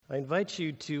I invite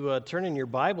you to turn in your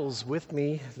Bibles with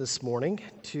me this morning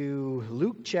to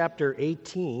Luke chapter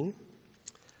 18.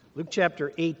 Luke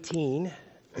chapter 18,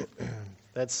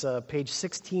 that's page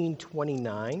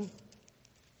 1629.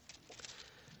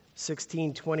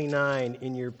 1629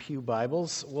 in your pew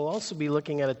Bibles. We'll also be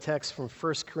looking at a text from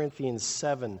 1 Corinthians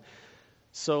 7.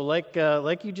 So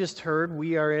like you just heard,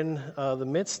 we are in the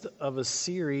midst of a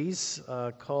series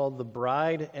called The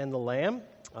Bride and the Lamb,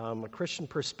 a Christian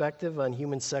perspective on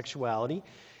human sexuality.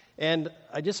 And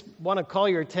I just want to call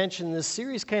your attention, this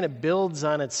series kind of builds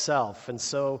on itself. And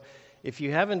so if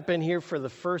you haven't been here for the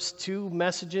first two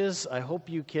messages, I hope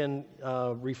you can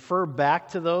refer back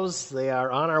to those. They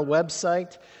are on our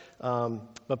website.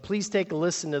 But please take a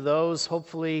listen to those.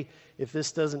 Hopefully, if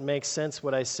this doesn't make sense,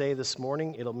 what I say this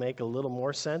morning, it'll make a little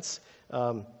more sense.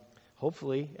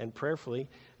 Hopefully and prayerfully,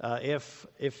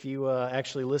 if you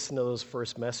actually listen to those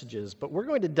first messages. But we're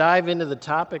going to dive into the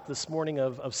topic this morning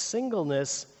of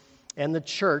singleness and the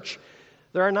church.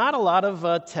 There are not a lot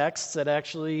of texts that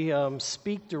actually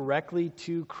speak directly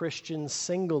to Christian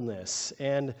singleness.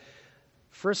 And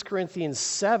 1 Corinthians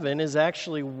 7 is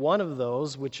actually one of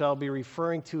those, which I'll be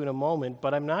referring to in a moment,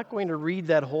 but I'm not going to read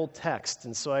that whole text.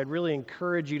 And so I'd really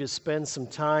encourage you to spend some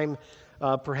time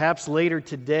perhaps later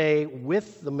today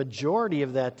with the majority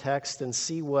of that text and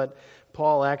see what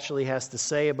Paul actually has to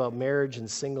say about marriage and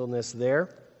singleness there.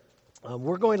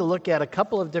 We're going to look at a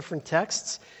couple of different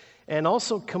texts and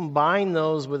also combine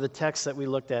those with the text that we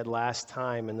looked at last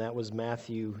time, and that was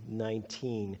Matthew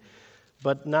 19.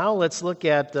 But now let's look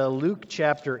at Luke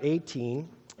chapter 18,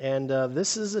 and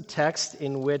this is a text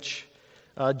in which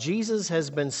Jesus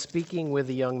has been speaking with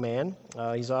a young man.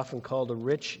 He's often called a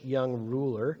rich young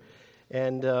ruler.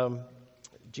 And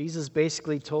Jesus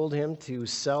basically told him to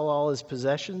sell all his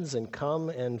possessions and come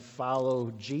and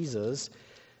follow Jesus.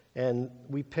 And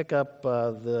we pick up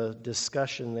the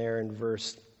discussion there in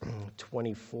verse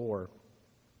 24.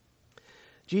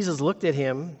 Jesus looked at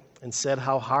him and said,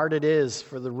 "How hard it is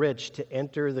for the rich to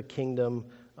enter the kingdom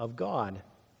of God.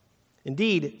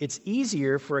 Indeed, it's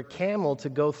easier for a camel to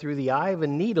go through the eye of a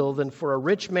needle than for a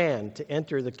rich man to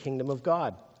enter the kingdom of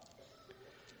God."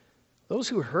 Those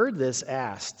who heard this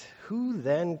asked, "Who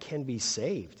then can be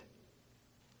saved?"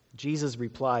 Jesus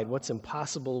replied, "What's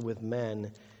impossible with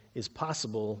men is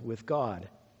possible with God."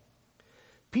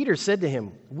 Peter said to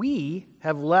him, "We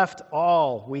have left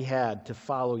all we had to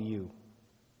follow you."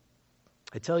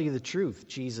 "I tell you the truth,"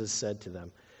 Jesus said to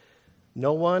them.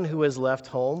 "No one who has left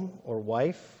home or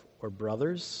wife or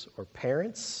brothers or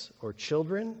parents or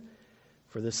children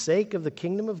for the sake of the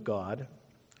kingdom of God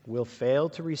will fail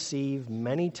to receive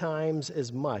many times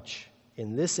as much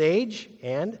in this age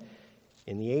and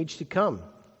in the age to come,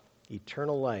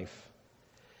 eternal life."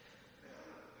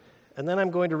 And then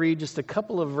I'm going to read just a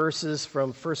couple of verses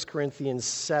from 1 Corinthians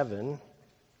 7.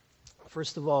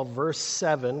 First of all, verse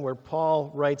 7, where Paul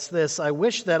writes this, "I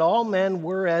wish that all men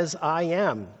were as I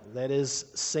am," that is,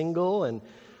 single and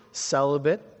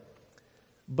celibate,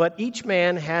 "but each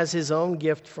man has his own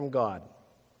gift from God.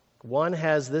 One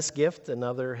has this gift,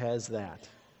 another has that."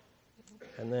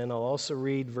 And then I'll also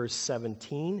read verse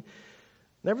 17.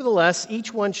 "Nevertheless,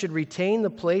 each one should retain the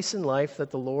place in life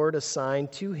that the Lord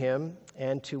assigned to him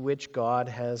and to which God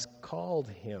has called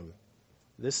him.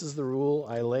 This is the rule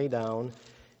I lay down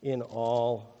in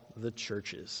all the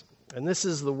churches." And this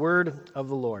is the word of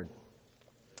the Lord.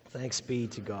 Thanks be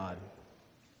to God.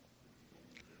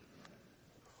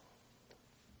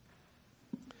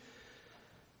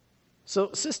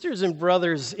 So, sisters and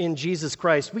brothers in Jesus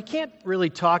Christ, we can't really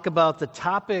talk about the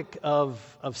topic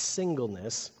of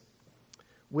singleness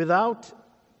without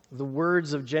the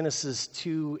words of Genesis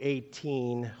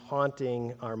 2:18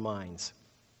 haunting our minds.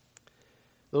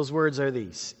 Those words are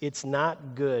these: "It's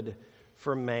not good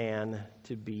for man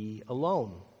to be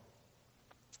alone."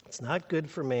 It's not good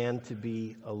for man to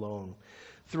be alone.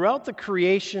 Throughout the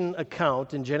creation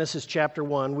account in Genesis chapter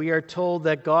 1, we are told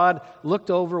that God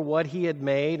looked over what he had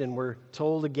made, and we're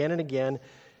told again and again,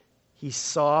 he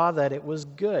saw that it was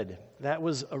good. That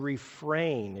was a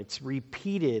refrain. It's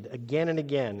repeated again and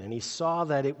again, and he saw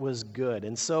that it was good.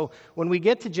 And so when we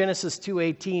get to Genesis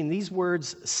 2:18, these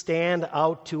words stand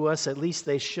out to us, at least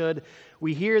they should.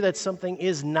 We hear that something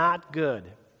is not good.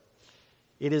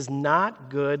 It is not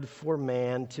good for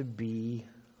man to be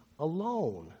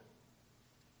alone.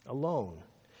 Alone.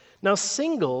 Now,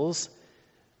 singles,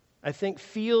 I think,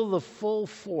 feel the full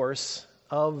force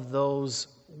of those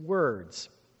words.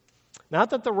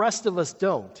 Not that the rest of us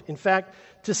don't. In fact,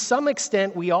 to some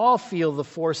extent, we all feel the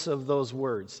force of those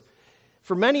words.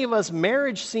 For many of us,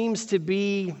 marriage seems to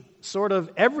be sort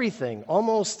of everything,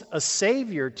 almost a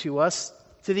savior to us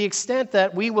To the extent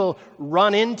that we will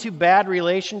run into bad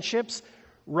relationships,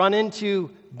 run into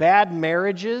bad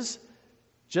marriages,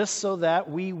 just so that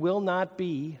we will not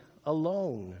be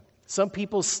alone. Some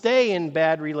people stay in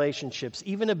bad relationships,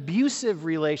 even abusive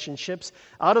relationships,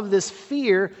 out of this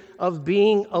fear of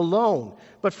being alone.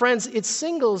 But friends, it's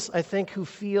singles, I think, who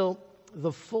feel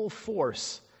the full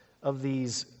force of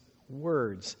these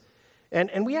words.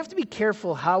 And we have to be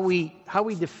careful how we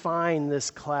define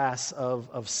this class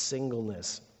of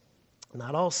singleness.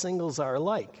 Not all singles are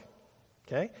alike,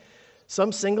 okay?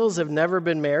 Some singles have never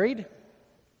been married,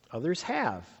 others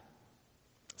have.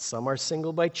 Some are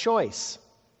single by choice,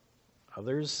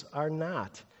 others are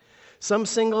not. Some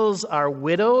singles are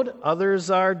widowed, others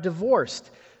are divorced.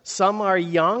 Some are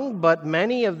young, but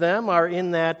many of them are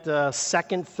in that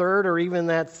second third or even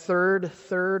that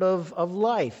third of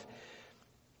life.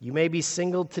 You may be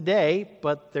single today,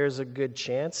 but there's a good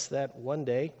chance that one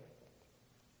day,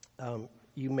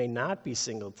 you may not be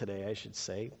single today, I should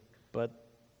say, but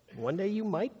one day you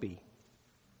might be,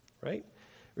 right?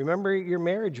 Remember your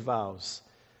marriage vows.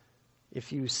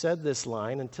 If you said this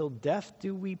line, until death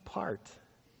do we part.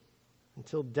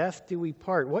 Until death do we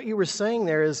part. What you were saying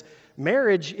there is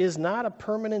marriage is not a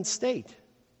permanent state.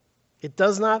 It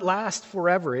does not last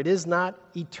forever. It is not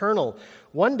eternal.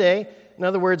 One day, in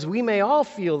other words, we may all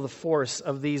feel the force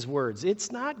of these words.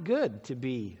 It's not good to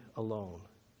be alone.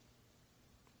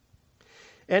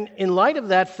 And in light of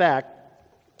that fact,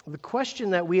 the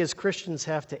question that we as Christians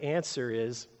have to answer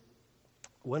is,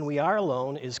 when we are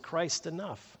alone, is Christ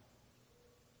enough?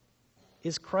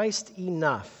 Is Christ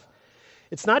enough?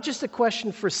 It's not just a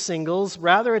question for singles,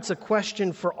 rather it's a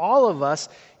question for all of us.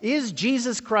 Is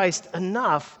Jesus Christ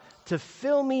enough to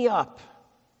fill me up?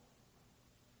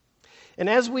 And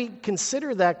as we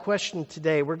consider that question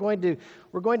today, we're going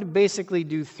to basically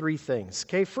do three things.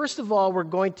 Okay, first of all, we're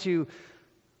going to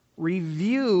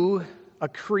review a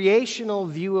creational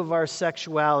view of our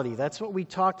sexuality. That's what we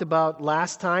talked about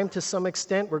last time to some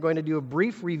extent. We're going to do a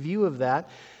brief review of that.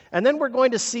 And then we're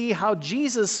going to see how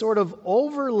Jesus sort of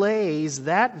overlays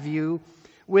that view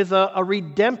with a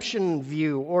redemption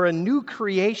view or a new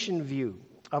creation view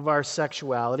of our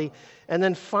sexuality. And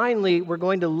then finally, we're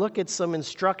going to look at some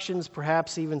instructions,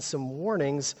 perhaps even some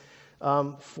warnings,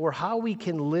 for how we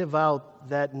can live out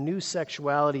that new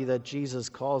sexuality that Jesus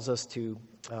calls us to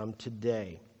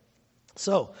today.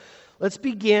 So, let's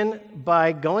begin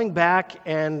by going back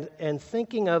and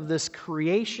thinking of this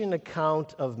creation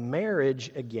account of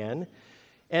marriage again,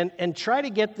 and try to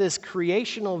get this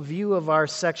creational view of our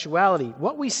sexuality.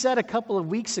 What we said a couple of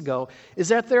weeks ago is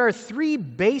that there are three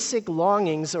basic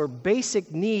longings or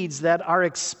basic needs that are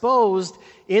exposed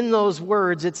in those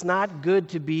words, it's not good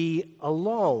to be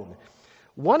alone.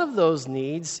 One of those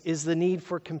needs is the need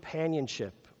for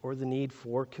companionship or the need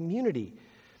for community.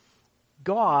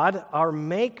 God, our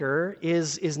Maker,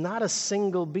 is not a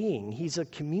single being. He's a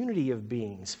community of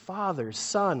beings, Father,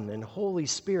 Son, and Holy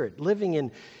Spirit, living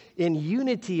in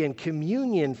unity and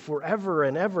communion forever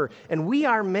and ever. And we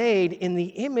are made in the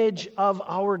image of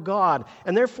our God.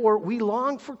 And therefore, we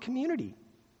long for community.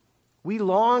 We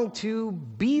long to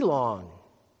belong.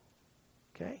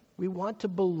 Okay? We want to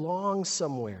belong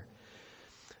somewhere.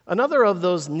 Another of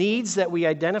those needs that we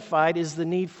identified is the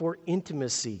need for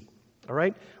intimacy. All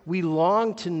right? We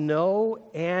long to know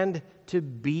and to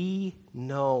be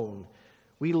known.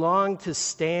 We long to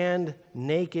stand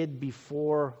naked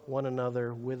before one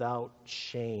another without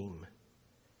shame.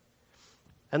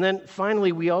 And then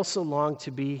finally, we also long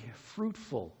to be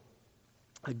fruitful.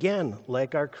 Again,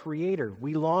 like our Creator,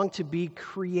 we long to be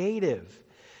creative,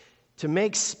 to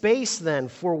make space then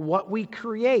for what we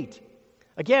create.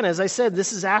 Again, as I said,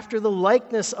 this is after the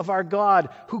likeness of our God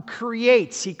who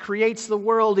creates. He creates the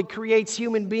world, He creates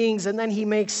human beings, and then He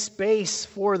makes space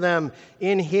for them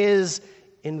in His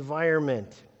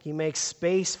environment. He makes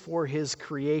space for His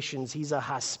creations. He's a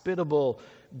hospitable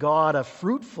God, a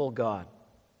fruitful God.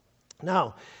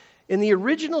 Now, in the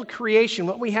original creation,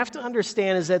 what we have to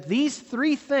understand is that these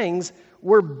three things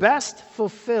were best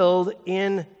fulfilled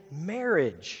in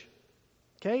marriage.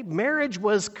 Okay? Marriage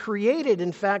was created,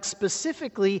 in fact,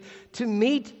 specifically to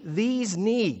meet these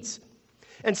needs.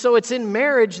 And so it's in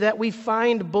marriage that we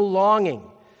find belonging,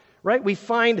 right? We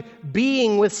find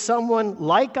being with someone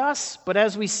like us, but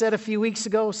as we said a few weeks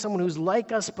ago, someone who's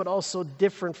like us but also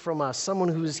different from us, someone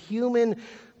who's human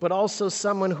but also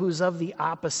someone who's of the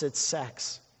opposite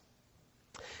sex.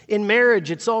 In marriage,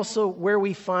 it's also where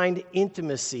we find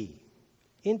intimacy.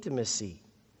 Intimacy,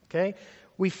 okay?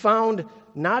 We find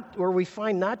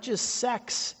not just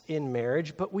sex in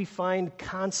marriage, but we find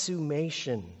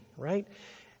consummation, right?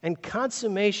 And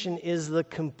consummation is the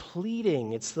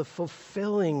completing, it's the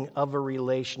fulfilling of a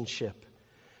relationship.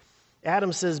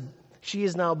 Adam says, she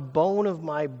is now bone of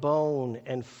my bone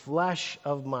and flesh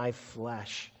of my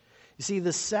flesh. You see,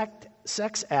 the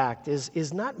sex act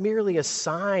is not merely a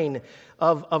sign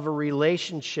of a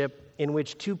relationship in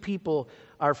which two people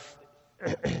are,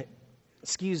 the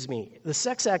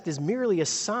sex act is merely a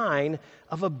sign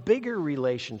of a bigger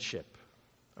relationship.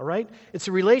 All right? It's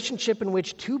a relationship in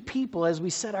which two people, as we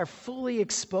said, are fully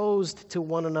exposed to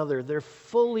one another. They're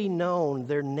fully known.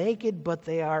 They're naked, but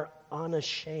they are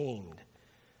unashamed.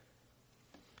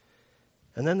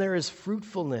 And then there is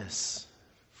fruitfulness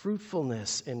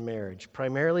in marriage,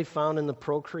 primarily found in the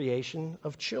procreation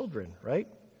of children, right?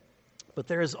 But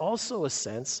there is also a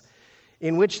sense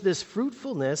in which this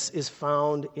fruitfulness is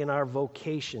found in our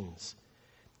vocations,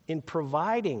 in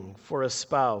providing for a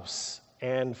spouse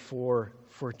and for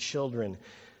children.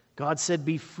 God said,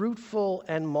 be fruitful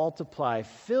and multiply,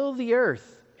 fill the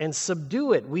earth and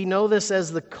subdue it. We know this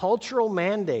as the cultural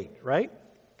mandate, right?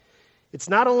 It's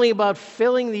not only about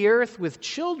filling the earth with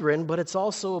children, but it's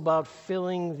also about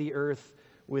filling the earth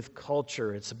with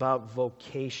culture. It's about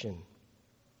vocation.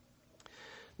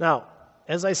 Now,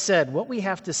 as I said, what we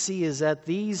have to see is that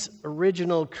these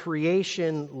original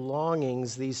creation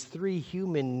longings, these three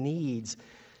human needs,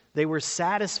 they were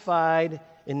satisfied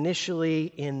initially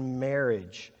in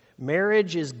marriage.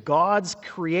 Marriage is God's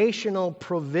creational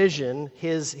provision,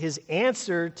 his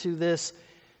answer to this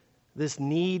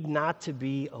need not to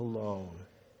be alone.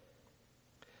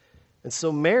 And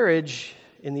so marriage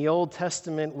in the Old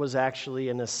Testament was actually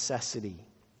a necessity.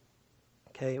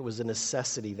 Okay, it was a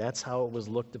necessity. That's how it was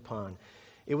looked upon.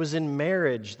 It was in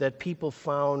marriage that people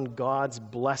found God's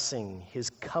blessing, his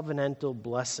covenantal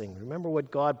blessing. Remember what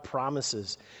God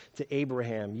promises to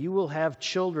Abraham. You will have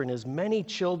children, as many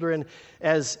children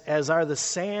as are the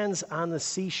sands on the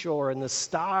seashore and the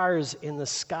stars in the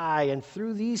sky. And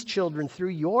through these children, through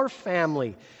your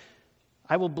family,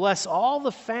 I will bless all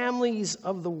the families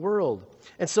of the world.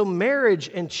 And so marriage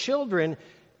and children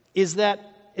is that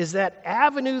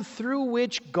avenue through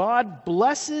which God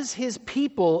blesses his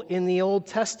people in the Old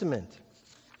Testament.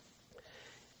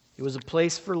 It was a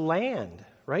place for land,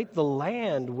 right? The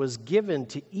land was given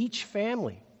to each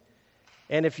family.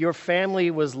 And if your family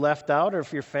was left out or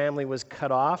if your family was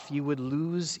cut off, you would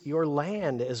lose your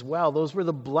land as well. Those were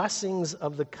the blessings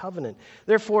of the covenant.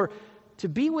 Therefore, to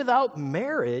be without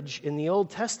marriage in the Old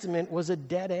Testament was a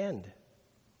dead end.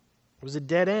 It was a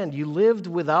dead end. You lived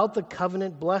without the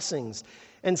covenant blessings.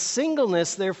 And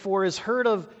singleness, therefore, is heard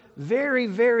of very,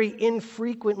 very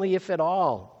infrequently, if at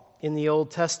all, in the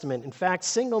Old Testament. In fact,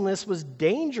 singleness was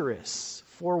dangerous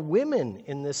for women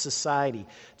in this society.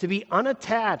 To be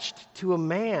unattached to a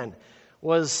man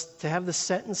was to have the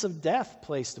sentence of death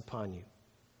placed upon you.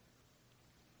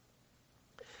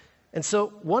 And so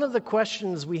one of the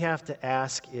questions we have to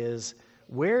ask is,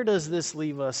 where does this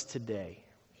leave us today?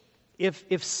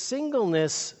 If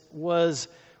singleness was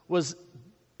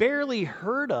barely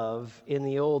heard of in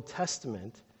the Old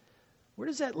Testament, where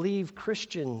does that leave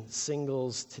Christian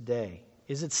singles today?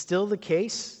 Is it still the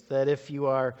case that if you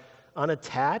are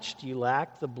unattached, you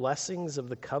lack the blessings of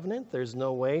the covenant? There's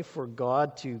no way for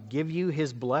God to give you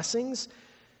his blessings?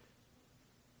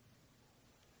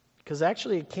 Because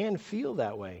actually it can feel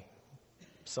that way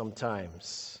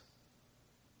sometimes.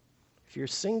 If you're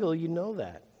single, you know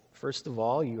that. First of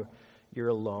all, you're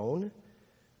alone.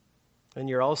 And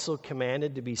you're also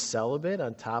commanded to be celibate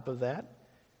on top of that.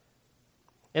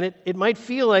 And it might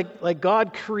feel like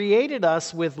God created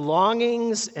us with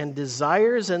longings and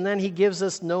desires, and then he gives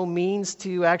us no means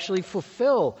to actually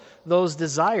fulfill those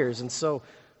desires. And so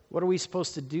what are we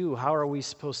supposed to do? How are we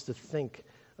supposed to think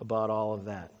about all of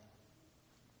that?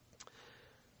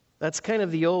 That's kind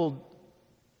of the old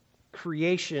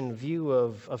creation view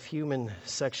of human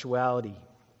sexuality.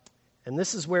 And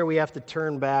this is where we have to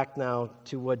turn back now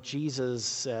to what Jesus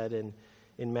said in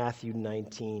Matthew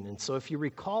 19. And so if you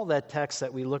recall that text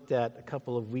that we looked at a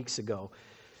couple of weeks ago,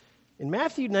 in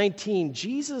Matthew 19,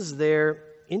 Jesus there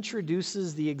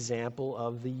introduces the example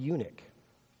of the eunuch.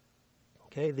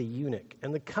 Okay, the eunuch.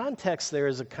 And the context there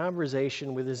is a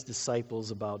conversation with his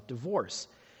disciples about divorce.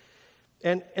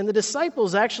 And the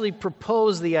disciples actually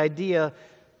propose the idea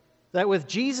that with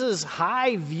Jesus'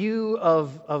 high view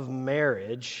of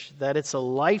marriage, that it's a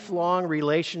lifelong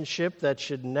relationship that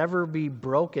should never be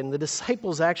broken, the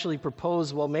disciples actually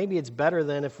propose, well, maybe it's better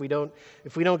than if we don't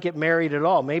get married at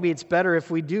all. Maybe it's better if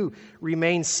we do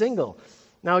remain single.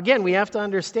 Now, again, we have to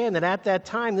understand that at that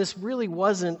time, this really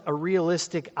wasn't a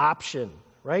realistic option,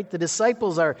 right? The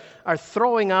disciples are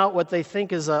throwing out what they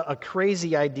think is a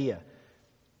crazy idea.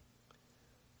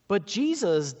 But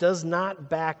Jesus does not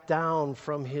back down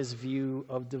from his view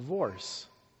of divorce.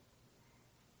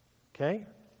 Okay?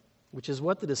 Which is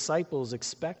what the disciples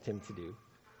expect him to do.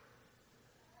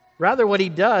 Rather, what he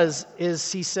does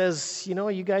is he says,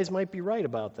 you guys might be right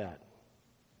about that.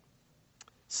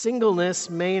 Singleness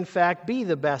may in fact be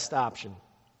the best option.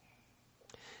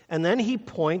 And then he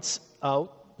points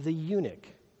out the eunuch.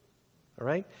 All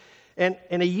right? And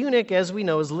a eunuch, as we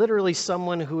know, is literally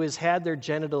someone who has had their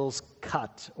genitals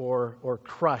cut or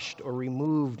crushed or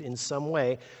removed in some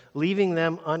way, leaving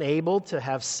them unable to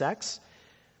have sex.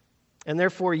 And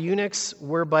therefore, eunuchs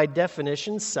were by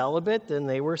definition celibate and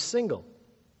they were single.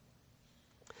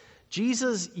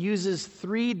 Jesus uses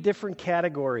three different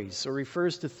categories, or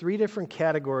refers to three different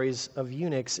categories of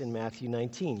eunuchs in Matthew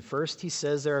 19. First, he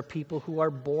says there are people who are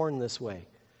born this way.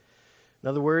 In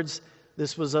other words,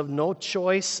 this was of no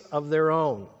choice of their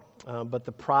own, but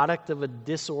the product of a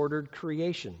disordered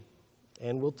creation.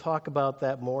 And we'll talk about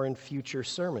that more in future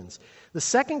sermons. The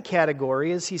second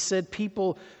category is, he said,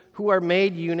 people who are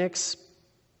made eunuchs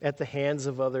at the hands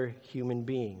of other human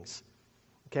beings.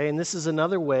 Okay, and this is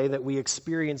another way that we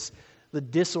experience the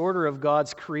disorder of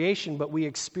God's creation, but we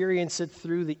experience it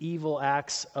through the evil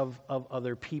acts of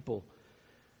other people.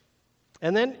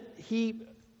 And then he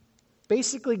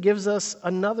basically gives us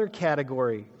another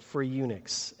category for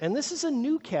eunuchs. And this is a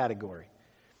new category.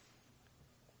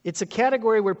 It's a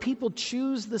category where people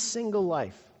choose the single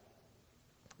life.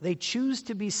 They choose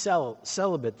to be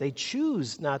celibate. They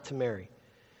choose not to marry.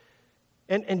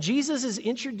 And Jesus is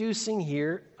introducing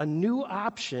here a new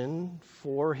option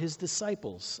for his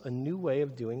disciples, a new way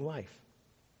of doing life.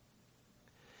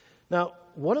 Now,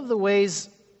 one of the ways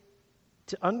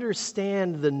to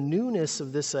understand the newness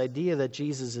of this idea that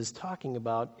Jesus is talking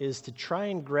about is to try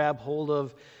and grab hold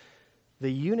of the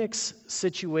eunuch's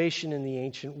situation in the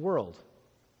ancient world.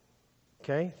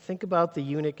 Okay? Think about the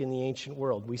eunuch in the ancient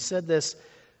world. We said this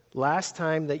last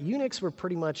time, that eunuchs were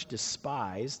pretty much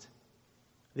despised.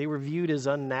 They were viewed as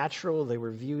unnatural. They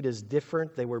were viewed as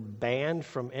different. They were banned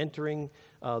from entering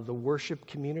the worship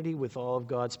community with all of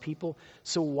God's people.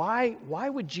 So why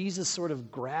would Jesus sort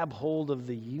of grab hold of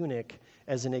the eunuch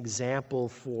as an example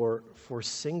for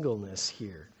singleness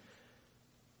here?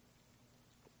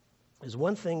 There's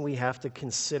one thing we have to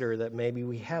consider that maybe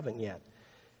we haven't yet,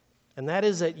 and that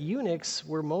is that eunuchs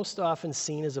were most often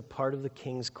seen as a part of the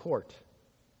king's court.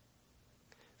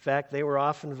 In fact, they were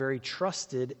often very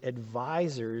trusted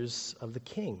advisors of the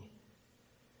king.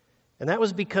 And that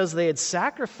was because they had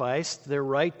sacrificed their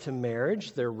right to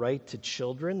marriage, their right to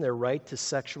children, their right to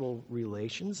sexual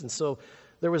relations. And so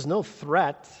there was no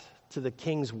threat to the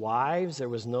king's wives. There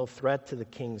was no threat to the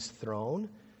king's throne.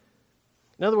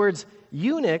 In other words,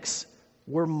 eunuchs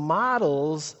were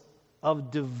models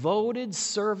of devoted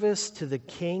service to the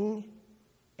king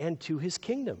and to his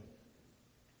kingdom.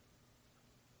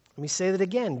 Let me say that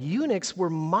again. Eunuchs were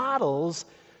models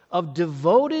of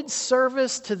devoted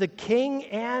service to the king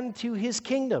and to his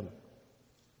kingdom.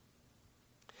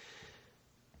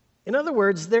 In other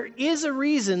words, there is a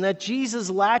reason that Jesus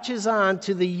latches on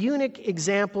to the eunuch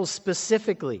example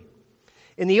specifically.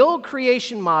 In the old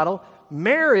creation model,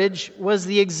 marriage was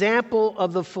the example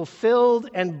of the fulfilled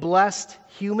and blessed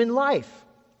human life.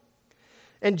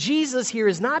 And Jesus here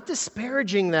is not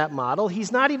disparaging that model.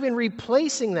 He's not even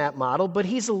replacing that model, but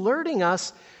he's alerting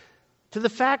us to the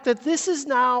fact that this is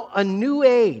now a new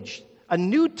age. A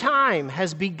new time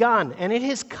has begun, and it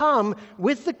has come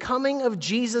with the coming of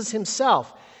Jesus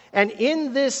himself. And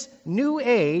in this new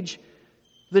age,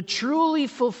 the truly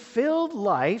fulfilled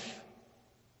life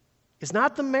is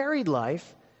not the married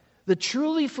life. The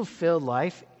truly fulfilled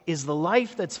life is the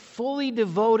life that's fully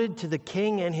devoted to the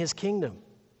King and his kingdom.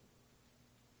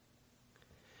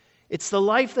 It's the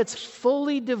life that's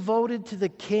fully devoted to the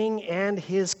King and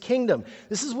his kingdom.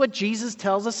 This is what Jesus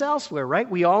tells us elsewhere, right?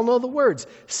 We all know the words.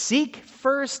 Seek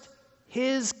first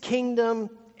his kingdom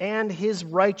and his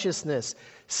righteousness.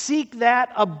 Seek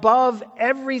that above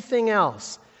everything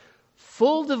else.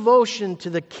 Full devotion to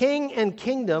the King and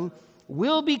kingdom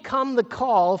will become the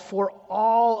call for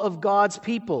all of God's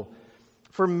people,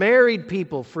 for married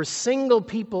people, for single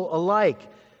people alike.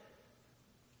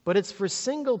 But it's for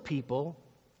single people.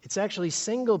 It's actually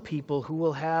single people who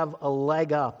will have a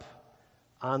leg up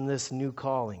on this new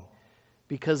calling,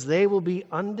 because they will be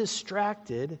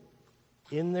undistracted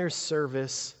in their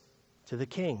service to the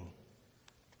king,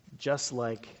 just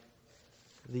like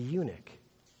the eunuch.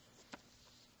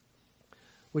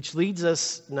 Which leads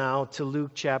us now to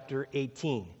Luke chapter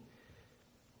 18.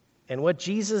 And what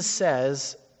Jesus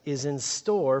says is in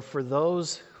store for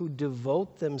those who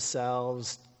devote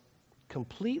themselves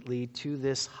completely to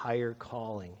this higher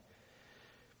calling.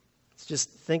 It Let's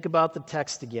just think about the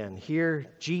text again. Here,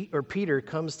 Peter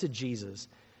comes to Jesus,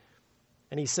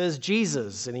 and he says,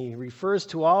 Jesus, and he refers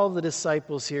to all of the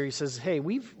disciples here. He says, hey,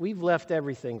 we've left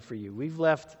everything for you. We've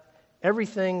left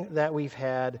everything that we've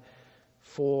had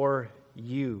for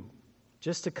you,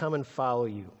 just to come and follow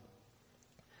you.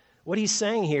 What he's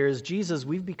saying here is, Jesus,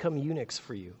 we've become eunuchs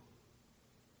for you.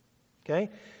 Okay?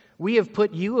 We have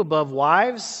put you above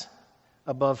wives,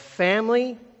 above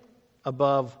family,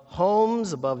 above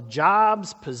homes, above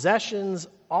jobs, possessions,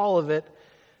 all of it.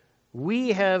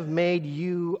 We have made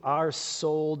you our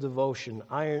sole devotion,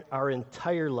 our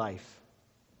entire life,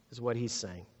 is what he's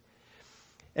saying.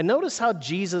 And notice how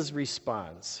Jesus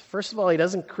responds. First of all, he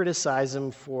doesn't criticize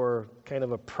him for kind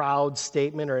of a proud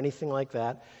statement or anything like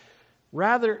that.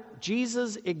 Rather,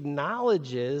 Jesus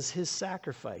acknowledges his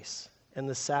sacrifice and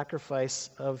the sacrifice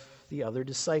of the other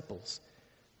disciples.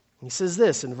 He says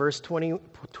this in verse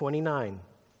 29,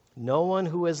 no one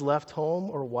who has left home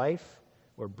or wife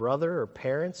or brother or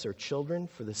parents or children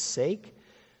for the sake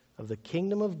of the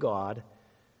kingdom of God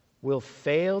will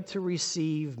fail to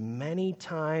receive many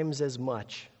times as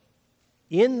much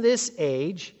in this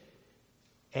age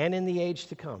and in the age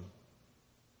to come.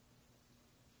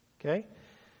 Okay?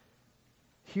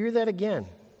 Hear that again.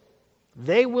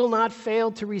 They will not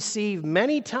fail to receive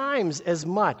many times as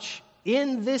much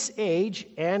in this age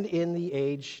and in the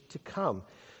age to come.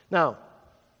 Now,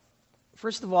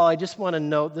 first of all, I just want to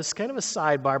note, this is kind of a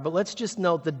sidebar, but let's just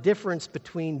note the difference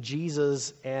between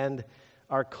Jesus and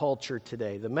our culture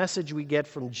today. The message we get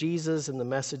from Jesus and the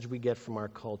message we get from our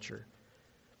culture.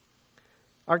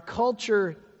 Our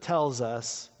culture tells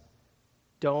us,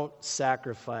 don't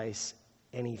sacrifice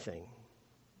anything.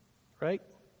 Right?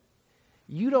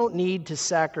 You don't need to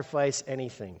sacrifice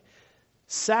anything.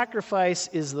 Sacrifice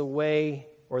is the way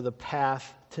or the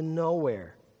path to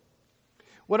nowhere.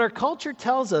 What our culture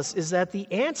tells us is that the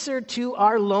answer to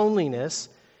our loneliness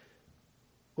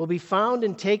will be found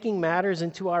in taking matters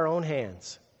into our own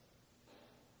hands.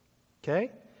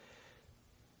 Okay?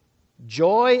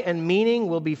 Joy and meaning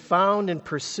will be found in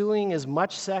pursuing as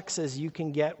much sex as you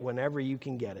can get whenever you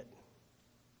can get it.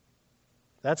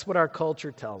 That's what our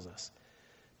culture tells us.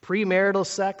 Premarital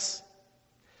sex,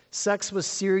 sex with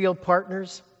serial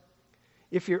partners.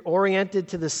 If you're oriented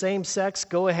to the same sex,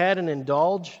 go ahead and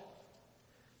indulge.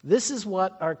 This is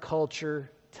what our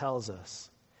culture tells us.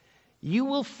 You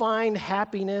will find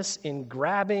happiness in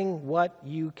grabbing what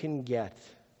you can get.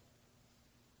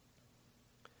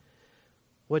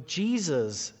 What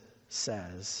Jesus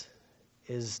says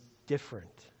is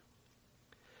different.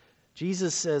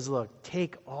 Jesus says, look,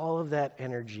 take all of that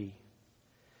energy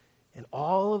and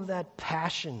all of that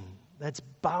passion that's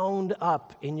bound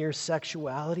up in your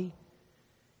sexuality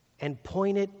and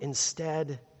point it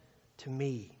instead to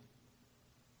me.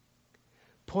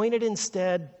 Point it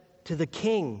instead to the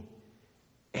King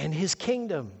and his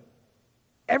kingdom.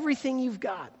 Everything you've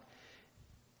got.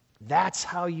 That's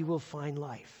how you will find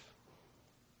life.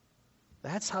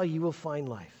 That's how you will find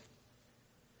life.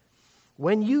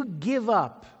 When you give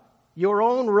up your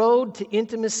own road to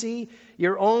intimacy,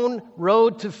 your own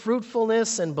road to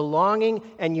fruitfulness and belonging,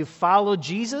 and you follow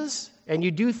Jesus, and you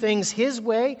do things his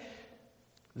way,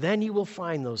 then you will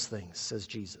find those things, says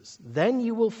Jesus. Then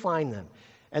you will find them.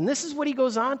 And this is what he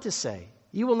goes on to say.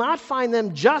 You will not find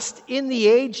them just in the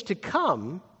age to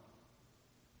come.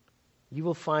 You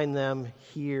will find them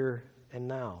here and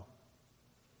now.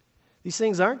 These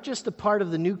things aren't just a part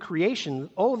of the new creation.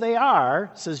 Oh, they are,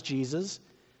 says Jesus.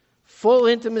 Full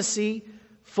intimacy,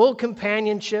 full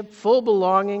companionship, full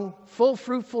belonging, full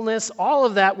fruitfulness, all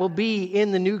of that will be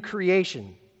in the new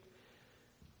creation.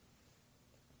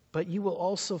 But you will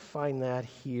also find that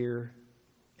here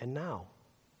and now.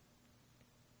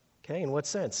 Okay, in what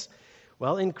sense?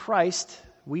 Well, in Christ,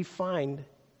 we find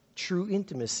true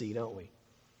intimacy, don't we?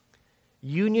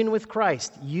 Union with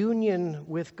Christ, union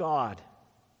with God.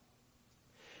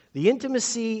 The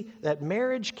intimacy that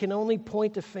marriage can only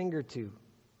point a finger to,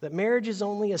 that marriage is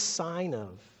only a sign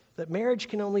of, that marriage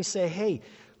can only say, hey,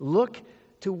 look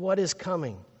to what is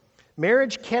coming.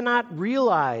 Marriage cannot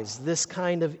realize this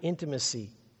kind of intimacy.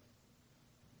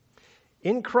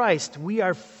 In Christ, we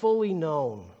are fully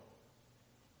known,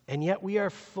 and yet we are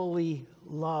fully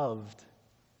loved.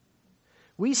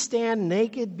 We stand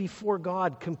naked before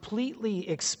God, completely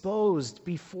exposed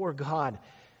before God,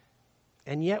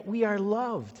 and yet we are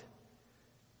loved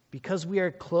because we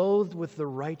are clothed with the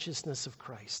righteousness of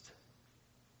Christ.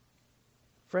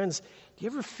 Friends, do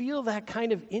you ever feel that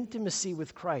kind of intimacy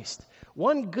with Christ?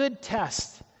 One good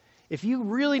test, if you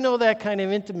really know that kind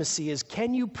of intimacy, is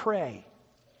can you pray?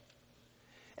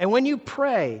 And when you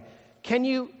pray, can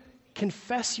you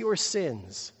confess your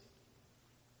sins?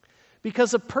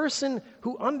 Because a person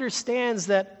who understands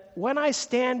that when I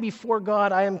stand before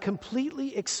God, I am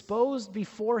completely exposed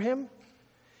before Him,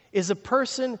 is a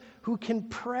person who can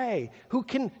pray, who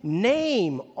can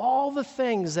name all the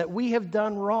things that we have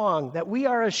done wrong, that we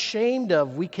are ashamed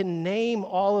of. We can name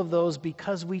all of those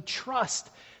because we trust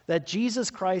that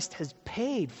Jesus Christ has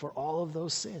paid for all of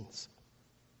those sins.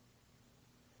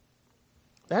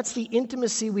 That's the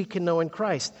intimacy we can know in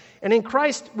Christ. And in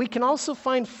Christ, we can also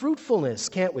find fruitfulness,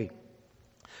 can't we?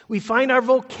 We find our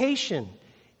vocation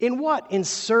in what? In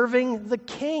serving the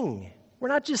King. We're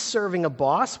not just serving a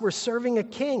boss, we're serving a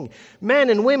king.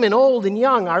 Men and women, old and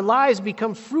young, our lives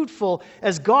become fruitful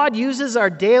as God uses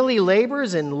our daily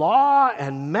labors in law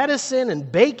and medicine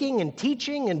and baking and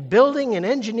teaching and building and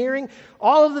engineering,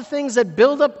 all of the things that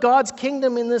build up God's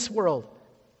kingdom in this world.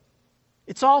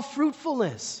 It's all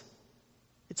fruitfulness.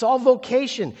 It's all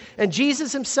vocation. And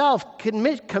Jesus himself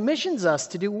commissions us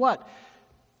to do what?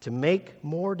 To make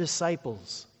more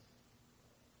disciples.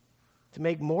 To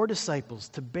make more disciples,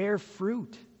 to bear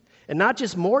fruit. And not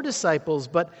just more disciples,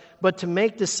 but to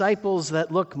make disciples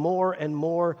that look more and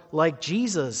more like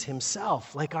Jesus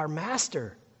himself, like our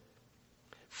master.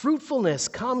 Fruitfulness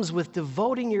comes with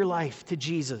devoting your life to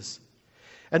Jesus.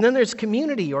 And then there's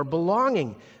community or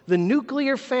belonging. The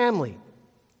nuclear family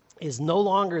is no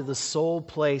longer the sole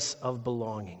place of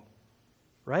belonging,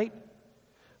 right?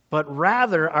 But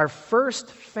rather, our first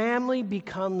family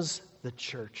becomes the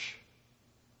church.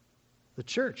 The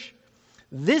church.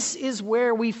 This is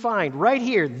where we find, right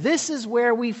here, this is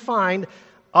where we find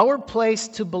our place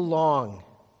to belong.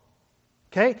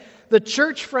 Okay? The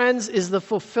church, friends, is the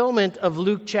fulfillment of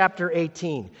Luke chapter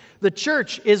 18. The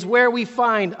church is where we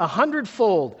find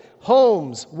 100-fold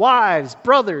homes, wives,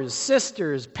 brothers,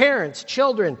 sisters, parents,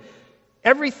 children,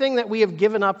 everything that we have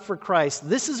given up for Christ.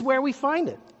 This is where we find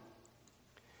it.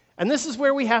 And this is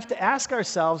where we have to ask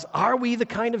ourselves, are we the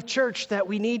kind of church that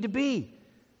we need to be?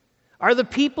 Are the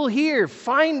people here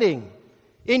finding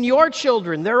in your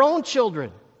children, their own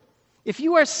children? If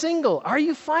you are single, are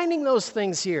you finding those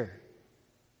things here?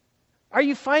 Are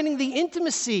you finding the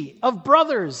intimacy of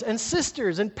brothers and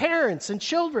sisters and parents and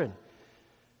children?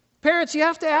 Parents, you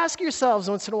have to ask yourselves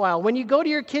once in a while, when you go to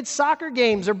your kids' soccer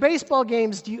games or baseball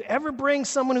games, do you ever bring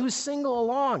someone who's single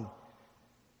along?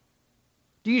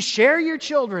 Do you share your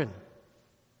children?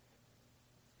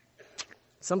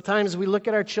 Sometimes we look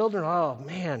at our children, oh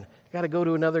man, got to go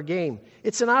to another game.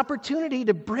 It's an opportunity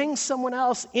to bring someone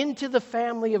else into the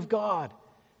family of God.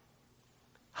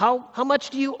 How much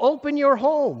do you open your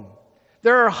home?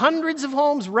 There are hundreds of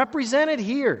homes represented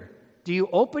here. Do you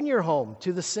open your home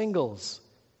to the singles?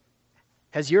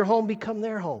 Has your home become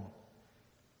their home?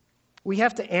 We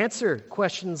have to answer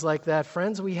questions like that,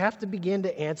 friends. We have to begin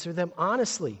to answer them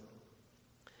honestly.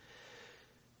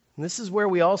 And this is where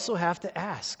we also have to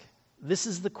ask. This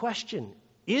is the question.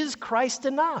 Is Christ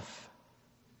enough?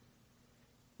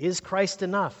 Is Christ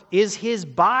enough? Is his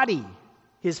body,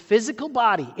 his physical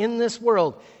body in this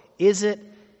world, is it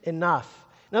enough?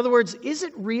 In other words, is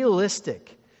it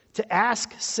realistic to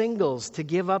ask singles to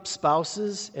give up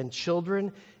spouses and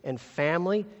children and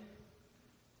family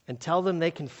and tell them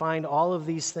they can find all of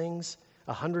these things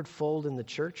 100-fold in the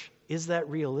church? Is that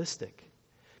realistic?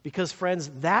 Because, friends,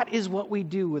 that is what we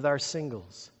do with our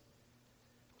singles.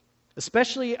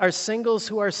 Especially our singles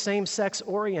who are same-sex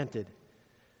oriented.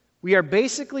 We are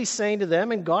basically saying to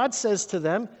them, and God says to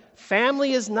them,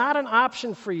 family is not an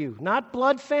option for you, not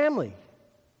blood family.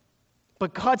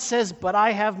 But God says, but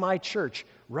I have my church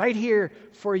right here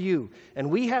for you. And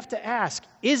we have to ask,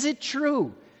 is it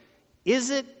true?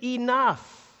 Is it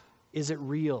enough? Is it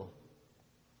real?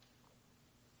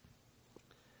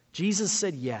 Jesus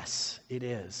said, yes, it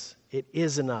is. It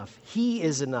is enough. He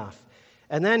is enough.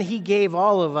 And then he gave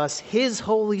all of us his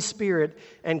Holy Spirit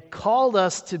and called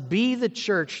us to be the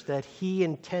church that he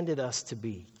intended us to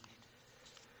be.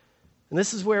 And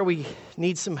this is where we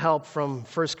need some help from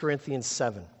 1 Corinthians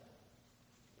 7.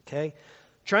 Okay?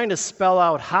 Trying to spell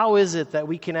out how is it that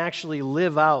we can actually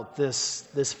live out this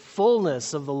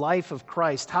fullness of the life of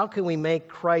Christ. How can we make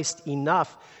Christ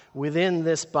enough within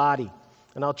this body?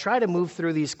 And I'll try to move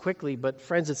through these quickly, but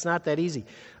friends, it's not that easy.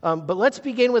 But let's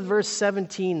begin with verse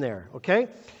 17 there, okay?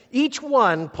 Each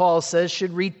one, Paul says,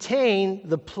 should retain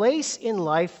the place in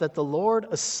life that the Lord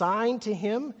assigned to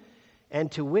him and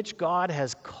to which God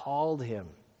has called him.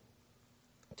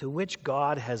 To which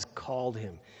God has called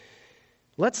him.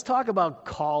 Let's talk about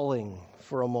calling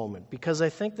for a moment, because I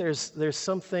think there's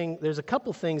a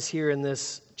couple things here in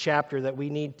this chapter that we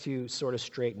need to sort of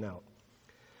straighten out.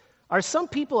 Are some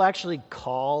people actually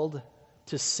called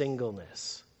to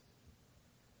singleness?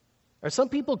 Are some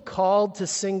people called to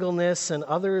singleness and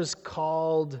others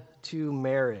called to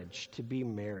marriage, to be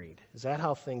married? Is that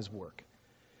how things work?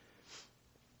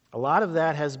 A lot of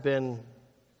that has been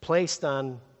placed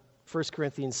on 1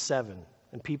 Corinthians 7,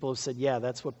 and people have said, yeah,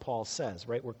 that's what Paul says,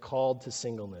 right? We're called to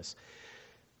singleness.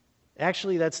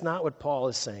 Actually, that's not what Paul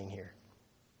is saying here.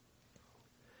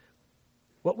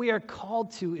 What we are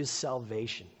called to is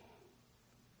salvation.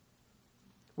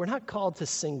 We're not called to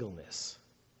singleness,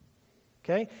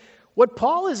 okay? What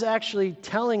Paul is actually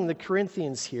telling the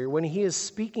Corinthians here when he is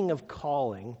speaking of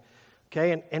calling,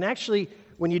 okay, and actually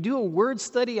when you do a word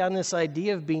study on this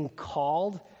idea of being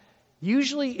called,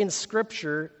 usually in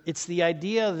Scripture, it's the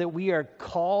idea that we are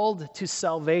called to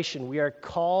salvation. We are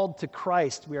called to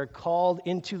Christ. We are called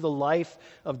into the life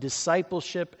of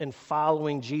discipleship and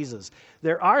following Jesus.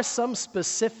 There are some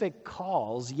specific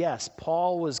calls. Yes,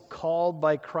 Paul was called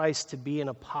by Christ to be an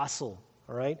apostle,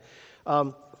 all right?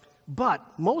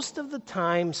 But most of the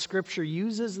time, Scripture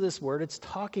uses this word. It's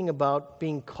talking about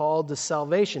being called to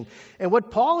salvation. And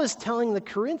what Paul is telling the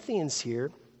Corinthians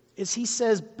here is he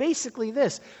says basically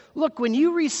this. Look, when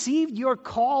you received your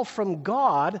call from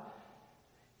God,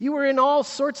 you were in all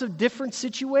sorts of different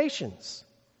situations,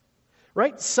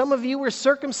 right? Some of you were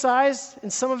circumcised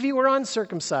and some of you were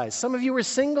uncircumcised. Some of you were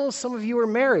single, some of you were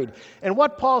married. And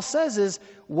what Paul says is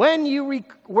when you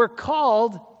were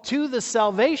called to the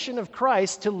salvation of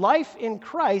Christ, to life in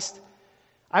Christ,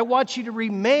 I want you to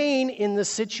remain in the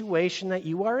situation that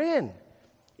you are in.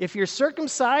 If you're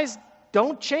circumcised,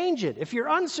 don't change it. If you're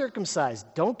uncircumcised,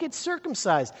 don't get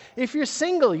circumcised. If you're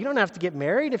single, you don't have to get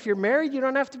married. If you're married, you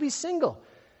don't have to be single.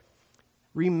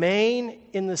 Remain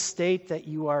in the state that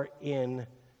you are in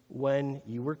when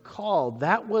you were called.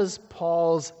 That was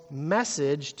Paul's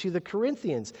message to the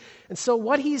Corinthians. And so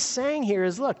what he's saying here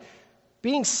is, look,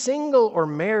 being single or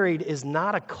married is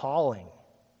not a calling.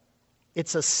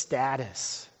 It's a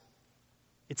status.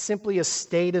 It's simply a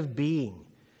state of being.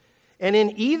 And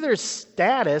in either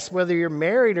status, whether you're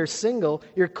married or single,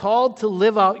 you're called to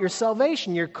live out your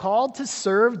salvation. You're called to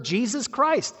serve Jesus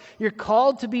Christ. You're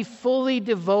called to be fully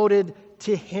devoted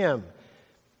to Him.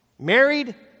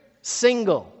 Married,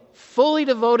 single, fully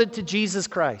devoted to Jesus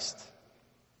Christ.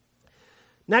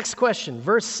 Next question,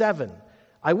 verse 7.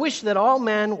 I wish that all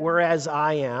men were as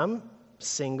I am,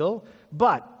 single,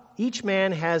 but each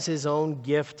man has his own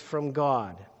gift from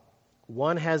God.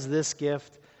 One has this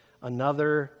gift,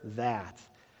 another that.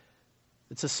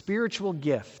 It's a spiritual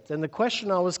gift. And the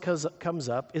question always comes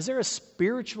up, is there a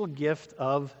spiritual gift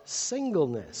of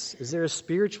singleness? Is there a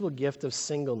spiritual gift of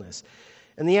singleness?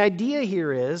 And the idea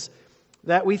here is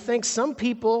that we think some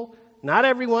people, not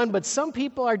everyone, but some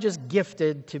people are just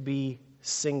gifted to be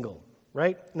single,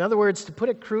 right? In other words, to put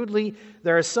it crudely,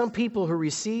 there are some people who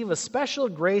receive a special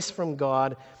grace from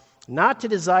God not to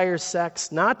desire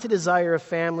sex, not to desire a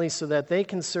family so that they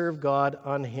can serve God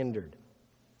unhindered.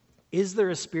 Is there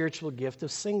a spiritual gift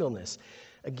of singleness?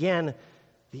 Again,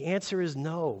 the answer is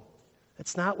no.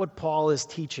 That's not what Paul is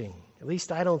teaching. At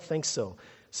least I don't think so.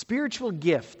 Spiritual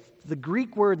gift, the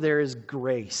Greek word there is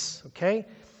grace, okay?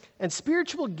 And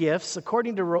spiritual gifts,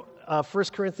 according to 1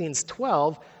 Corinthians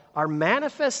 12, are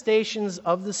manifestations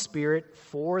of the Spirit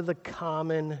for the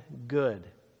common good.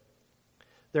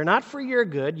 They're not for your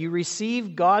good. You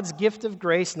receive God's gift of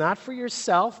grace not for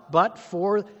yourself, but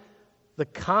for the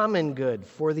common good,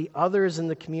 for the others in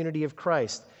the community of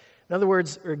Christ. In other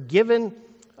words, are given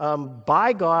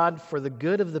by God for the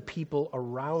good of the people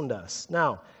around us.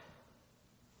 Now,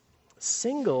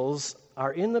 singles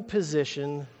are in the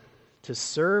position to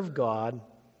serve God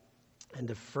and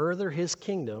to further His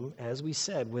kingdom, as we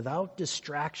said, without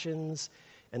distractions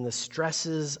and the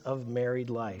stresses of married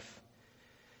life.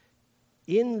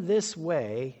 In this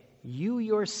way, you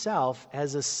yourself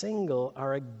as a single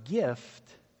are a gift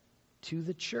to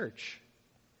the church.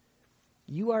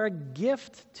 You are a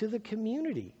gift to the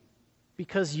community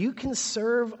because you can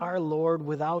serve our Lord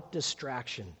without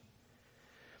distraction.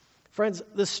 Friends,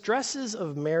 the stresses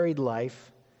of married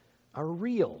life are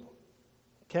real,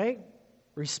 okay?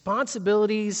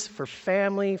 Responsibilities for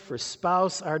family, for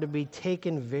spouse are to be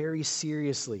taken very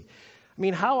seriously. I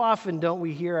mean, how often don't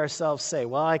we hear ourselves say,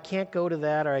 well, I can't go to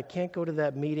that or I can't go to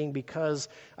that meeting because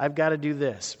I've got to do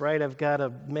this, right? I've got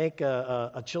to make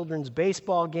a children's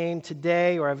baseball game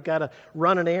today, or I've got to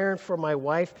run an errand for my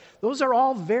wife. Those are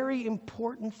all very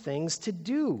important things to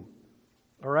do,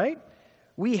 all right?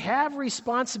 We have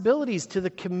responsibilities to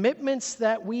the commitments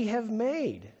that we have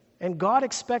made, and God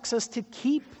expects us to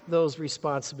keep those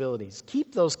responsibilities,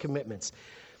 keep those commitments.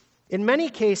 In many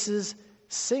cases,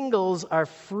 singles are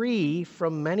free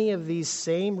from many of these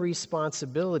same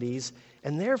responsibilities,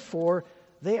 and therefore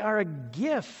they are a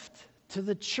gift to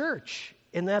the church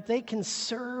in that they can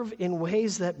serve in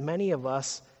ways that many of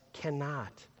us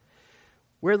cannot.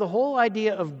 Where the whole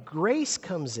idea of grace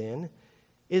comes in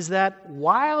is that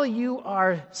while you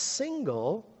are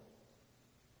single,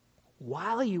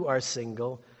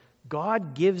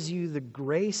 God gives you the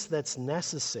grace that's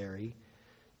necessary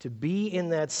to be in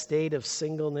that state of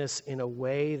singleness in a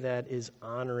way that is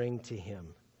honoring to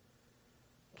Him.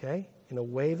 Okay? In a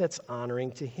way that's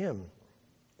honoring to Him.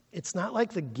 It's not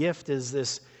like the gift is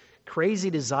this crazy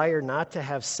desire not to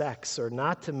have sex or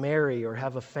not to marry or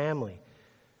have a family.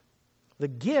 The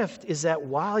gift is that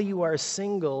while you are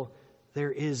single,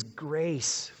 there is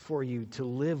grace for you to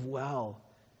live well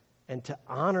and to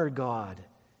honor God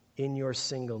in your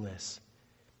singleness.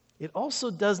 It also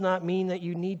does not mean that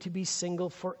you need to be single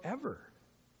forever.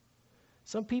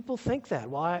 Some people think that.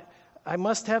 Well, I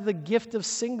must have the gift of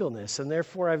singleness, and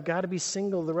therefore I've got to be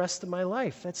single the rest of my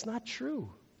life. That's not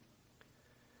true.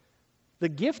 The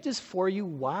gift is for you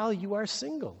while you are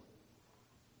single.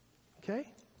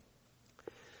 Okay?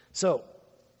 So,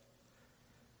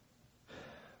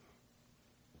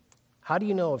 how do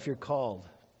you know if you're called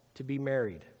to be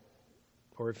married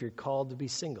or if you're called to be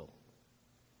single?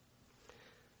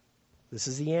 This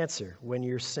is the answer. When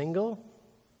you're single,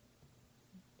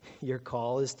 your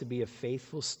call is to be a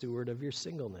faithful steward of your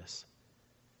singleness.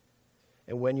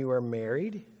 And when you are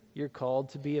married, you're called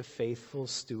to be a faithful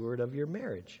steward of your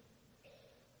marriage.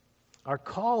 Our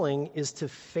calling is to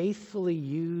faithfully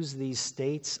use these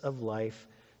states of life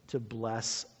to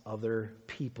bless other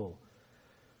people.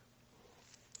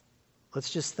 Let's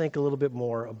just think a little bit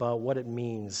more about what it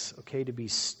means, okay, to be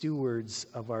stewards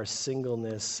of our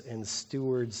singleness and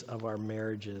stewards of our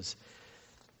marriages.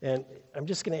 And I'm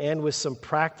just going to end with some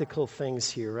practical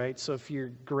things here, right? So if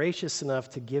you're gracious enough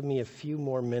to give me a few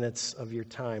more minutes of your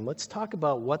time, let's talk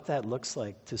about what that looks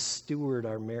like to steward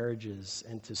our marriages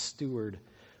and to steward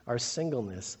our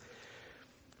singleness.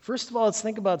 First of all, let's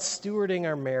think about stewarding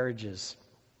our marriages,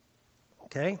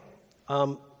 okay?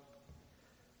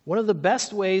 One of the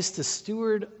best ways to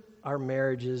steward our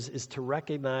marriages is to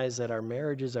recognize that our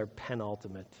marriages are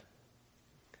penultimate.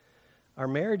 Our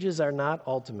marriages are not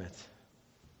ultimate,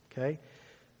 okay?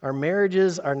 Our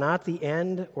marriages are not the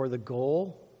end or the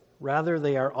goal. Rather,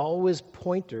 they are always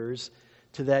pointers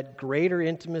to that greater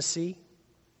intimacy,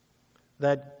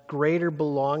 that greater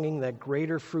belonging, that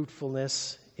greater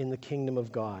fruitfulness in the kingdom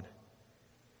of God.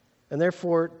 And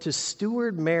therefore, to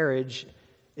steward marriage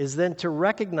is then to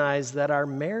recognize that our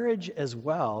marriage as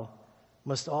well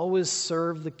must always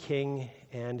serve the King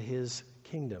and His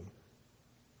kingdom.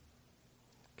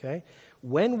 Okay?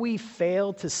 When we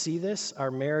fail to see this,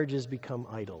 our marriages become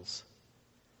idols.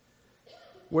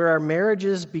 Where our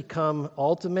marriages become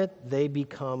ultimate, they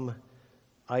become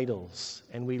idols,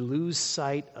 and we lose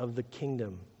sight of the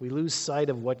kingdom. We lose sight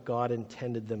of what God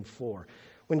intended them for.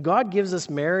 When God gives us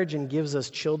marriage and gives us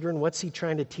children, what's He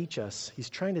trying to teach us? He's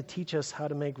trying to teach us how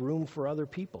to make room for other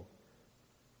people.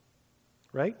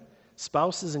 Right?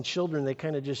 Spouses and children, they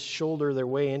kind of just shoulder their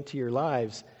way into your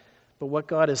lives. But what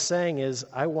God is saying is,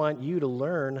 I want you to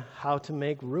learn how to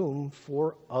make room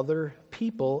for other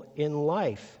people in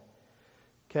life.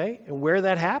 Okay? And where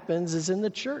that happens is in the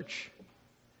church.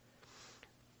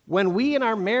 When we in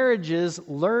our marriages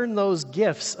learn those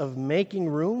gifts of making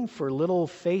room for little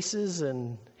faces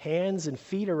and hands and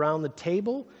feet around the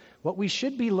table, what we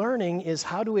should be learning is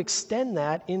how to extend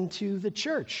that into the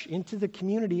church, into the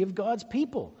community of God's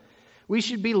people. We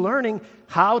should be learning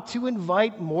how to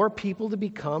invite more people to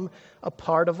become a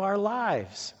part of our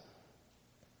lives.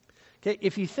 Okay,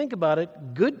 if you think about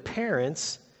it, good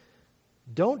parents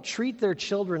don't treat their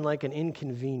children like an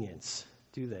inconvenience,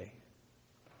 do they?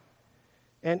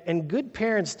 And good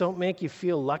parents don't make you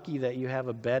feel lucky that you have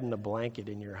a bed and a blanket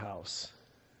in your house,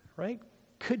 right?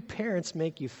 Good parents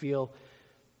make you feel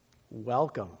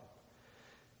welcome.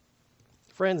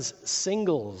 Friends,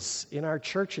 singles in our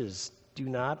churches do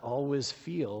not always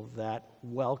feel that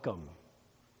welcome,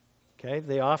 okay?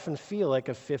 They often feel like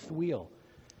a fifth wheel.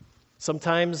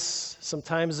 Sometimes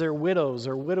they're widows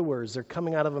or widowers. They're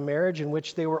coming out of a marriage in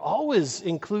which they were always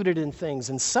included in things,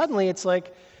 and suddenly it's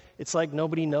like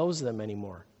nobody knows them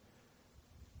anymore.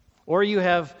 Or you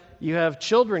have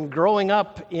children growing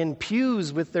up in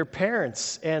pews with their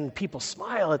parents, and people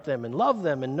smile at them and love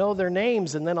them and know their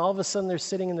names, and then all of a sudden they're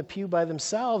sitting in the pew by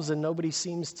themselves and nobody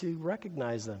seems to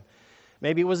recognize them.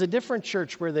 Maybe it was a different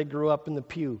church where they grew up in the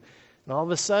pew, and all of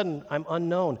a sudden I'm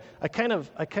unknown. I kind of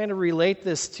relate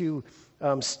this to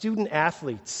student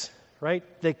athletes, right?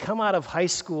 They come out of high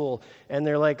school and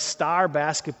they're like star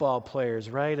basketball players,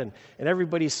 right? And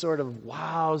everybody sort of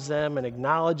wows them and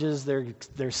acknowledges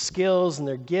their skills and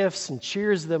their gifts and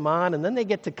cheers them on. And then they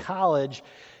get to college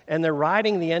and they're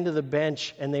riding the end of the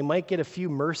bench and they might get a few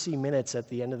mercy minutes at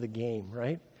the end of the game,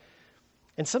 right?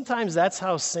 And sometimes that's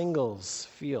how singles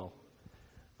feel.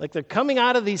 Like they're coming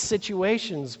out of these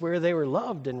situations where they were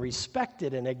loved and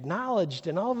respected and acknowledged,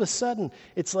 and all of a sudden,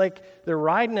 it's like they're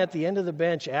riding at the end of the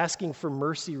bench asking for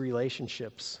mercy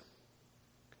relationships.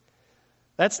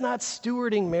 That's not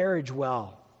stewarding marriage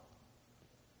well.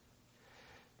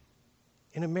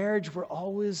 In a marriage, we're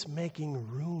always making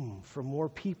room for more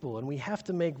people, and we have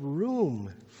to make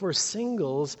room for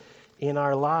singles in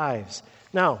our lives.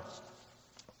 Now,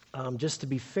 just to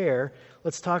be fair,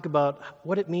 let's talk about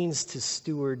what it means to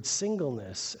steward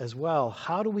singleness as well.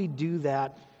 How do we do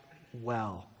that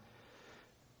well?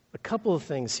 A couple of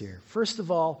things here. First of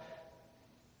all,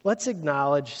 let's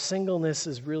acknowledge singleness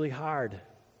is really hard.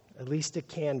 At least it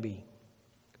can be.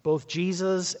 Both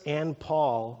Jesus and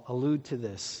Paul allude to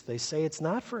this. They say it's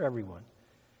not for everyone.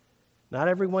 Not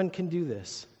everyone can do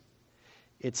this.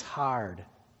 It's hard.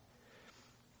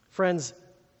 Friends,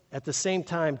 at the same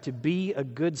time, to be a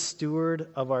good steward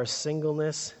of our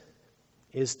singleness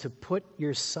is to put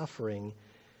your suffering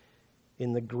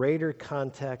in the greater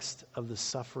context of the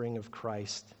suffering of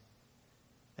Christ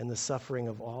and the suffering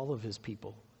of all of his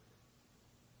people.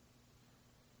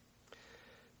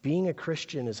 Being a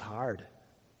Christian is hard.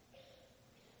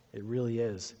 It really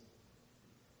is.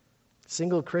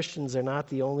 Single Christians are not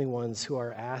the only ones who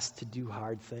are asked to do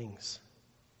hard things.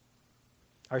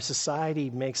 Our society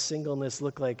makes singleness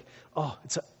look like, oh,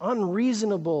 it's an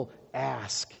unreasonable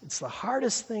ask. It's the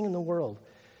hardest thing in the world.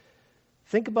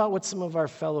 Think about what some of our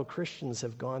fellow Christians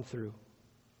have gone through.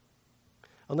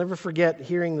 I'll never forget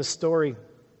hearing the story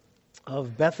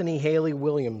of Bethany Haley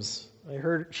Williams. I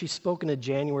heard she spoke in a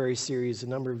January series a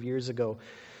number of years ago.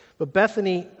 But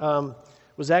Bethany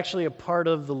was actually a part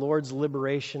of the Lord's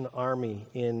Liberation Army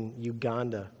in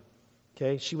Uganda.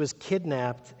 Okay, she was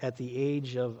kidnapped at the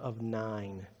age of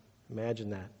 9. Imagine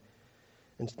that.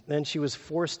 And then she was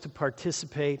forced to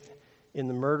participate in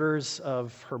the murders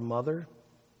of her mother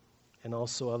and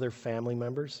also other family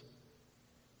members.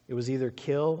 It was either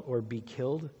kill or be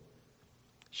killed.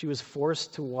 She was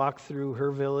forced to walk through her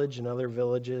village and other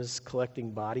villages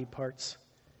collecting body parts,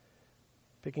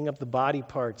 picking up the body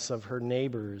parts of her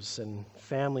neighbors and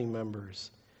family members.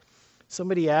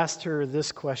 Somebody asked her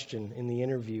this question in the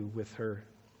interview with her.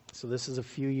 So this is a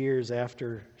few years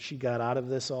after she got out of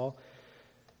this all.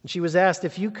 And she was asked,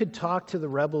 if you could talk to the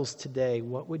rebels today,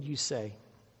 what would you say?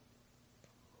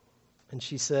 And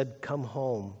she said, come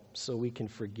home so we can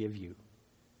forgive you.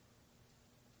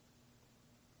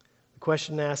 The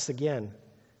question asked again,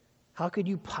 how could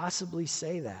you possibly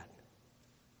say that?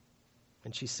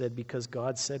 And she said, because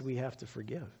God said we have to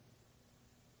forgive.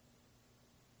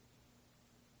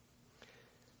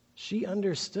 She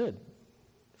understood,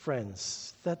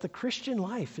 friends, that the Christian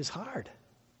life is hard.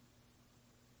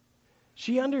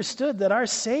 She understood that our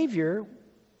Savior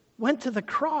went to the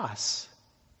cross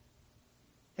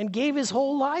and gave his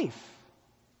whole life.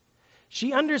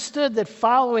 She understood that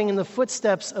following in the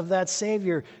footsteps of that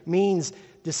Savior means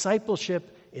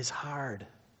discipleship is hard.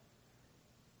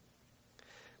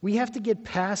 We have to get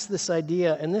past this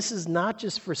idea, and this is not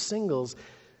just for singles.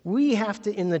 We have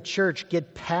to, in the church,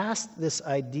 get past this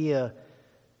idea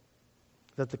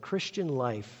that the Christian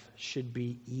life should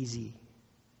be easy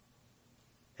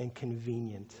and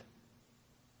convenient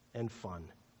and fun.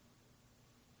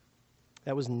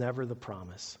 That was never the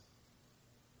promise.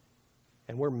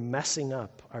 And we're messing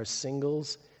up our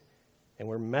singles, and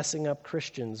we're messing up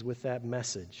Christians with that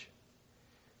message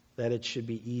that it should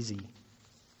be easy.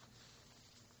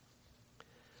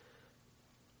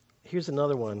 Here's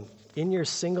another one. In your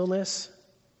singleness,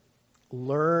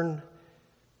 learn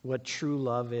what true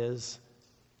love is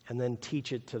and then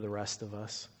teach it to the rest of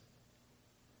us.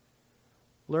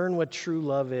 Learn what true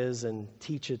love is and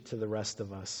teach it to the rest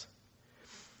of us.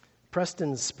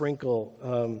 Preston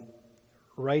Sprinkle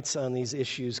writes on these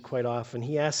issues quite often.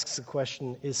 He asks the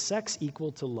question, is sex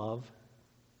equal to love?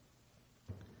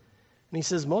 And he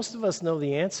says, most of us know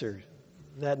the answer,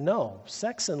 that no,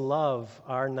 sex and love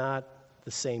are not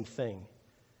the same thing.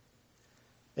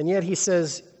 And yet he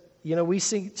says, we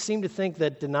seem to think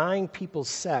that denying people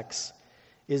sex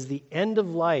is the end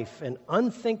of life and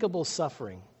unthinkable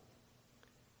suffering.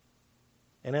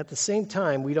 And at the same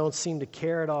time, we don't seem to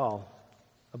care at all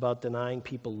about denying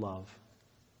people love.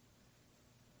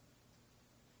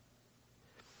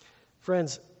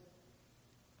 Friends,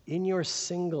 in your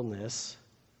singleness,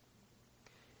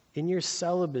 in your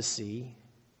celibacy,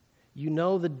 You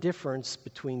know the difference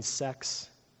between sex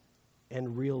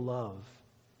and real love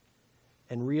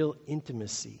and real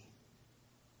intimacy.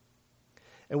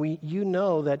 And you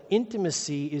know that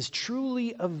intimacy is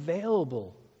truly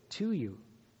available to you.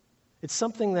 It's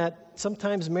something that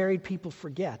sometimes married people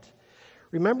forget.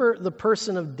 Remember the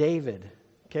person of David,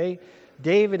 okay?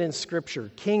 David in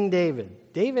Scripture, King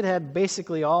David. David had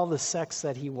basically all the sex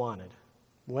that he wanted,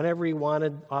 whenever he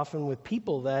wanted, often with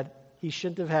people that he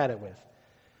shouldn't have had it with.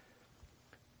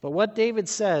 But what David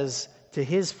says to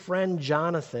his friend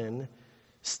Jonathan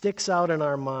sticks out in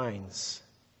our minds.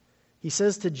 He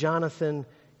says to Jonathan,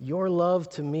 "Your love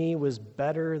to me was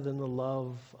better than the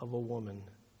love of a woman."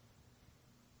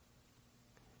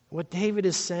 What David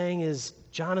is saying is,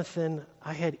 Jonathan,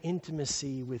 I had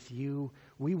intimacy with you.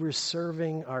 We were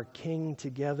serving our king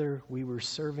together. We were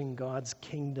serving God's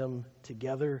kingdom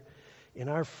together. In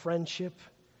our friendship,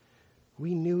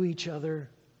 we knew each other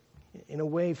in a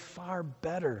way far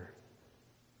better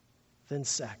than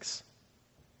sex.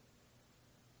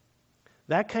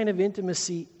 That kind of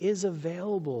intimacy is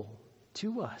available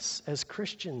to us as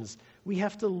Christians. We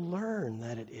have to learn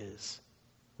that it is.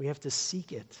 We have to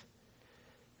seek it.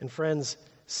 And friends,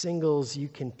 singles, you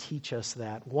can teach us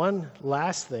that. One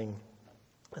last thing,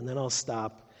 and then I'll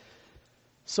stop.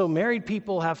 So married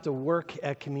people have to work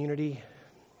at community.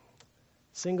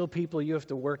 Single people, you have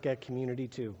to work at community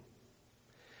too.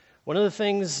 One of the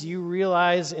things you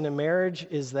realize in a marriage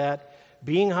is that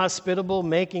being hospitable,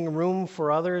 making room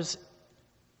for others,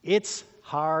 it's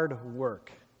hard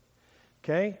work.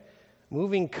 Okay?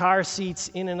 Moving car seats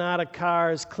in and out of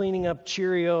cars, cleaning up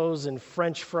Cheerios and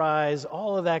French fries,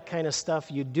 all of that kind of stuff.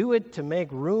 You do it to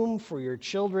make room for your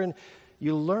children.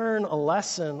 You learn a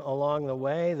lesson along the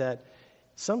way that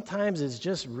sometimes it's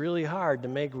just really hard to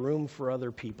make room for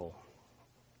other people.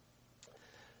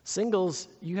 Singles,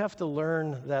 you have to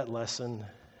learn that lesson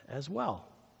as well.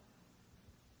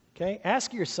 Okay?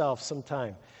 Ask yourself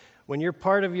sometime, when you're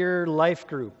part of your life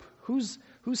group, whose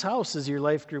house is your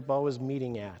life group always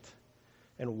meeting at?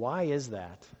 And why is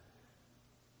that?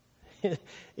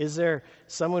 Is there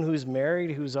someone who's married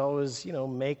who's always,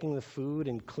 making the food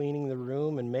and cleaning the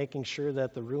room and making sure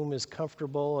that the room is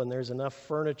comfortable and there's enough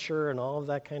furniture and all of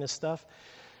that kind of stuff?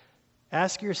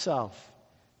 Ask yourself,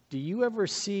 do you ever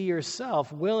see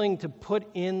yourself willing to put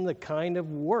in the kind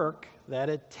of work that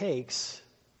it takes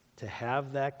to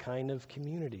have that kind of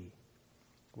community?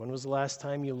 When was the last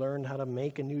time you learned how to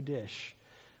make a new dish?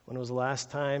 When was the last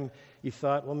time you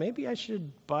thought, well, maybe I should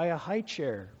buy a high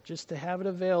chair just to have it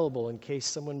available in case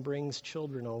someone brings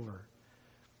children over?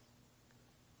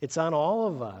 It's on all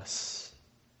of us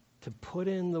to put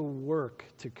in the work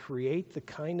to create the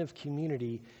kind of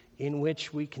community in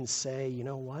which we can say, you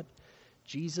know what?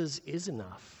 Jesus is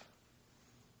enough.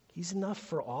 He's enough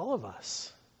for all of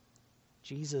us.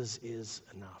 Jesus is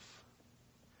enough.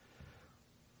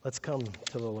 Let's come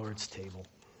to the Lord's table.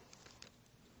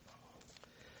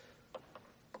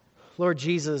 Lord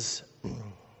Jesus,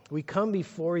 we come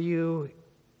before you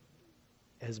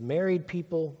as married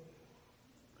people.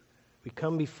 We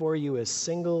come before you as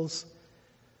singles.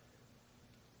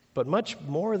 But much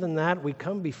more than that, we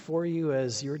come before you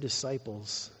as your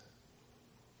disciples.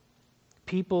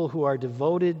 People who are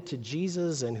devoted to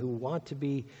Jesus and who want to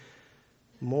be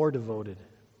more devoted.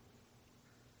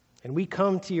 And we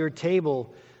come to your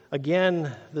table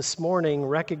again this morning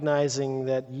recognizing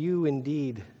that you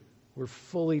indeed were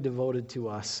fully devoted to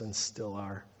us and still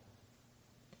are.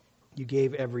 You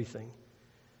gave everything.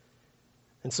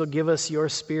 And so give us your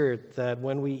Spirit that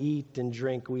when we eat and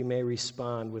drink, we may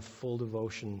respond with full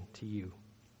devotion to you.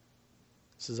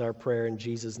 This is our prayer in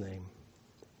Jesus' name.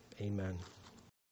 Amen.